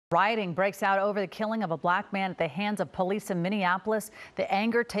Rioting breaks out over the killing of a black man at the hands of police in Minneapolis. The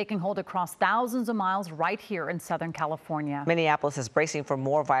anger taking hold across thousands of miles right here in Southern California. Minneapolis is bracing for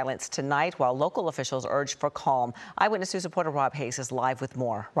more violence tonight while local officials urge for calm. Eyewitness News reporter Rob Hayes is live with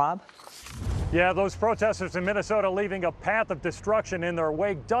more. Rob? Yeah, those protesters in Minnesota leaving a path of destruction in their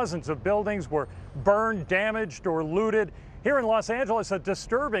wake. Dozens of buildings were burned, damaged, or looted. Here in Los Angeles, a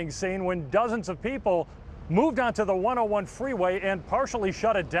disturbing scene when dozens of people moved onto the 101 freeway and partially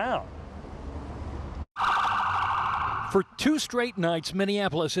shut it down. For 2 straight nights,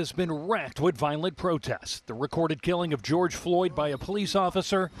 Minneapolis has been racked with violent protests. The recorded killing of George Floyd by a police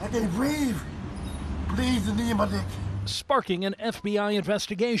officer. I can breathe. Please, the name of it. Sparking an FBI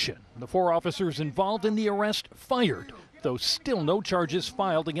investigation. The 4 officers involved in the arrest fired, though still no charges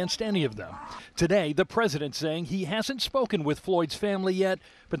filed against any of them. Today, the president saying he hasn't spoken with Floyd's family yet,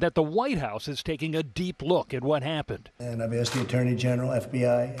 but that the White House is taking a deep look at what happened. And I've asked the Attorney General,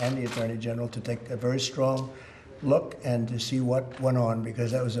 FBI, and the Attorney General to take a very strong look and to see what went on,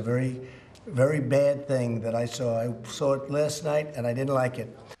 because that was a very, very bad thing that I saw. I saw it last night, and I didn't like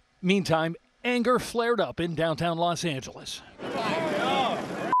it. Meantime, anger flared up in downtown Los Angeles.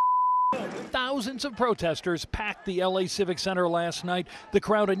 Thousands of protesters packed the LA Civic Center last night. The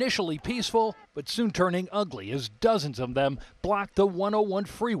crowd initially peaceful, but soon turning ugly as dozens of them blocked the 101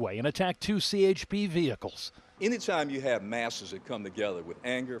 freeway and attacked 2 CHP vehicles. Anytime you have masses that come together with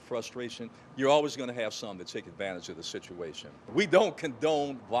anger, frustration, you're always going to have some that take advantage of the situation. We don't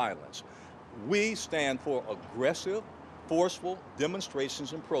condone violence. We stand for aggressive, forceful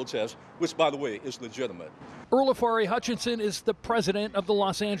demonstrations and protests, which, by the way, is legitimate. Erlafari Hutchinson is the president of the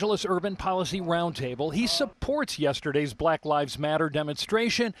Los Angeles Urban Policy Roundtable. He supports yesterday's Black Lives Matter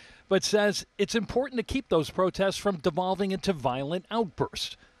demonstration, but says it's important to keep those protests from devolving into violent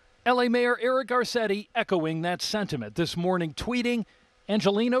outbursts. LA Mayor Eric Garcetti echoing that sentiment this morning, tweeting,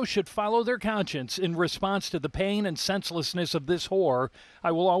 "Angelenos should follow their conscience in response to the pain and senselessness of this horror.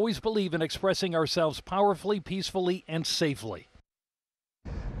 I will always believe in expressing ourselves powerfully, peacefully, and safely."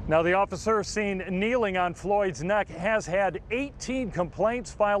 Now, the officer seen kneeling on Floyd's neck has had 18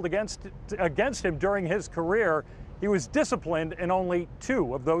 complaints filed against him during his career. He was disciplined in only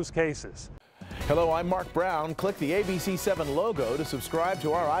 2 of those cases. Hello, I'm Mark Brown. Click the ABC7 logo to subscribe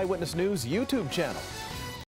to our Eyewitness News YouTube channel.